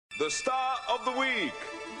The Star of the Week。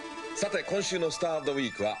さて今週のスター・オブ・ザ・ウ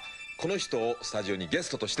ィークはこの人をスタジオにゲ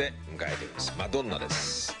ストとして迎えていますマドンナで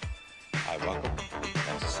す。Hi, welcome.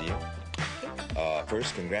 Nice to see you.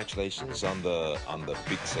 First, congratulations on the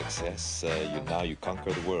big success. You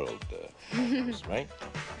conquer the world, right?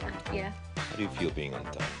 Yeah. How do you feel being on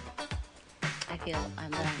top? I feel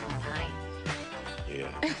I'm on high.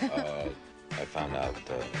 Yeah. I found out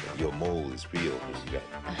your mole is real.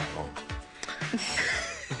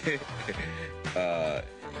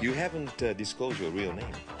 You haven't disclosed your real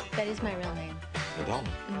name. That is my real name.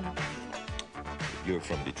 Madonna. You're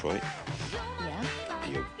from Detroit. Yeah.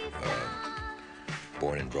 You're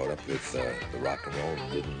born and brought up with the rock and roll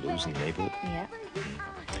and rhythm and blues in the neighborhood. Yeah.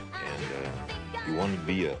 And you wanted to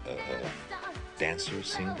be a dancer,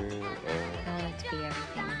 singer? I wanted to be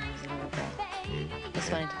everything when I was a little girl.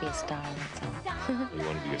 Just wanted to be a star, that's all. You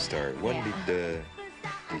wanted to be a star. When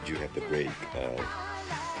did you have the break?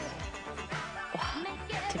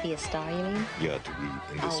 To be a star, you mean? Yeah, to be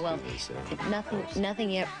in this business.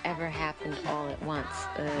 Nothing ever happened all at once.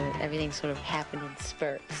 Everything sort of happened in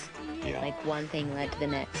spurts. Yeah. Like one thing led to the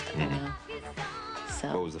next, you know? So.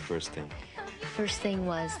 What was the first thing? First thing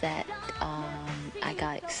was that I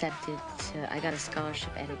got accepted I got a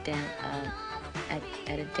scholarship at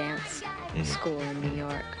a dance school in New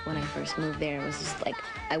York. When I first moved there, it was just like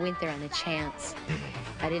I went there on a chance.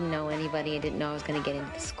 I didn't know anybody. I didn't know I was going to get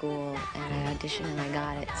into the school, and I auditioned and I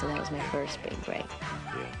got it. So that was my first big break.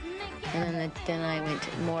 Yeah. And then I went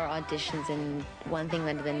to more auditions, and one thing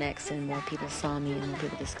led to the next, and more people saw me and more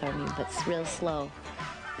people discovered me. But it's real slow.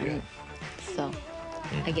 Yeah. So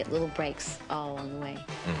I get little breaks all along the way.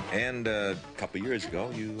 And a couple years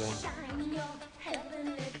ago, you.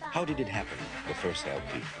 How did it happen? The first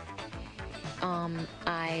LP.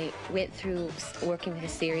 I went through working with a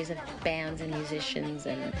series of bands and musicians,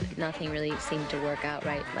 and nothing really seemed to work out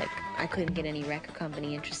right. Like, I couldn't get any record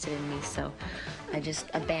company interested in me, so I just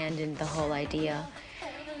abandoned the whole idea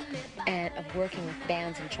of working with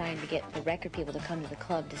bands and trying to get the record people to come to the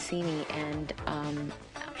club to see me. And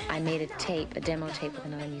I made a demo tape with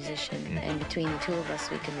another musician, and between the two of us,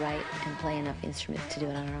 we could write and play enough instruments to do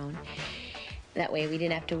it on our own. That way we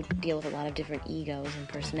didn't have to deal with a lot of different egos and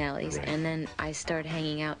personalities. Right. And then I started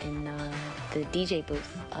hanging out in the DJ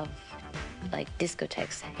booth of like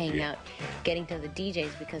discotheques, hanging out, getting to the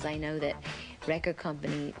DJs, because I know that record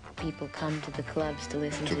company people come to the clubs to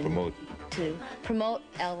listen to promote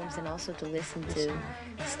albums, and also to listen to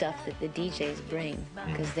stuff that the DJs bring,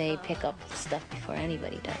 because they pick up stuff before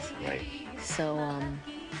anybody does. Right. So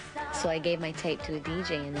I gave my tape to a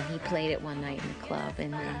DJ, and then he played it one night in the club,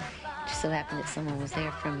 and just so happened that someone was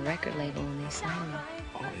there from a record label, and they signed me.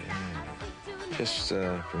 Oh, yeah. Just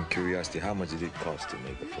from curiosity, how much did it cost to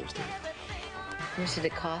make the first demo? How much did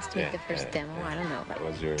it cost to make the first demo? I don't know, like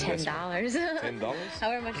was your $10. $10?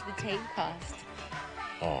 However much the tape cost.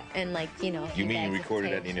 Oh. And like, you know. You mean you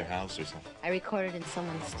recorded it in your house or something? I recorded in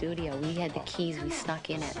someone's studio. We had the keys. We snuck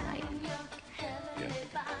in at night. Yeah.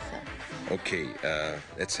 So. Okay,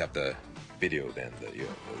 let's have the video then. The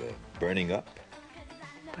Burning Up.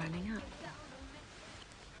 Burning Up.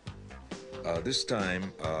 This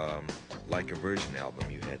time, like a version album,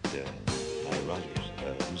 you had Nile Rodgers.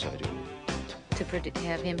 Whose idea? To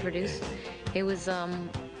have him produce? It was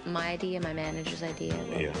my idea, my manager's idea.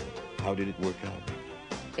 Yeah. How did it work out?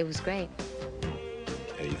 It was great.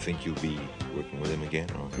 You think you'll be working with him again?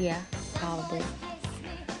 Or? Yeah, probably.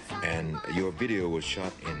 And your video was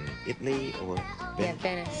shot in Italy or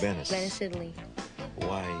Venice? Venice, Italy.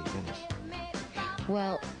 Why Venice?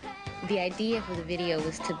 Well, the idea for the video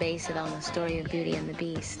was to base it on the story of Beauty and the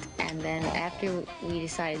Beast. And then after we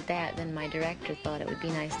decided that, then my director thought it would be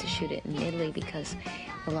nice to shoot it in Italy, because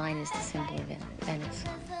the line is the symbol of Venice.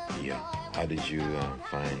 Yeah. How did you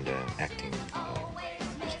find acting?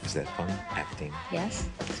 Is that fun, acting? Yes,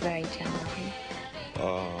 it's very challenging.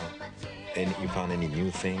 And you found any new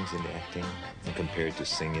things in the acting compared to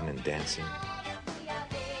singing and dancing?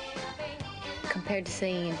 Compared to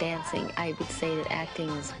singing and dancing, I would say that acting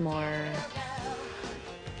is more,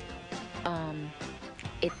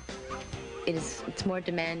 it's more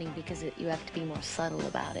demanding, because you have to be more subtle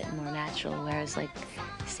about it and more natural, whereas like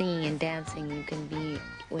singing and dancing, you can be,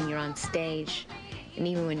 when you're on stage, and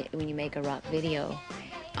even when you make a rock video,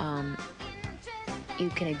 you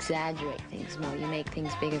can exaggerate things more. You make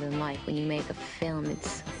things bigger than life. When you make a film,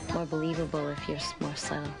 it's more believable if you're more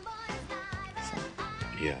subtle. So.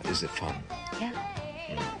 Yeah, is it fun? Yeah.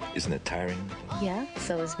 Isn't it tiring? Yeah,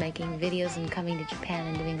 so is making videos and coming to Japan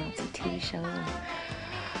and doing lots of TV shows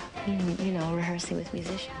and, you know, rehearsing with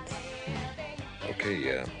musicians.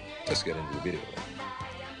 Okay, let's get into the video.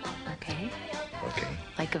 Okay. Okay.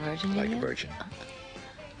 Like a virgin? Like a video? virgin.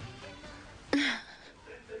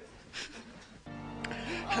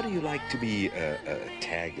 How do you like to be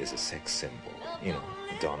tagged as a sex symbol? You know,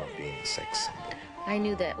 Madonna being a sex symbol. I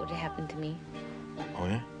knew that would happen to me. Oh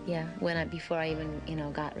yeah? Yeah, before I even,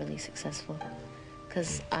 got really successful.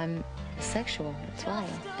 Because I'm sexual, that's why.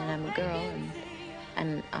 And I'm a girl,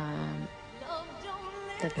 and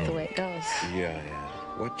that's the way it goes. Yeah.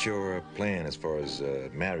 What's your plan as far as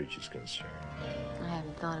marriage is concerned? I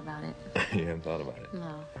haven't thought about it. You haven't thought about it?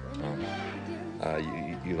 No.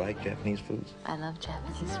 You like Japanese foods? I love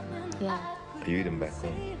Japanese food. Yeah. You eat them back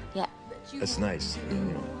home? Yeah. That's nice.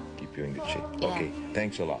 Keep you in good shape. Yeah. Okay,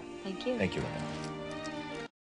 thanks a lot. Thank you. Thank you, madam.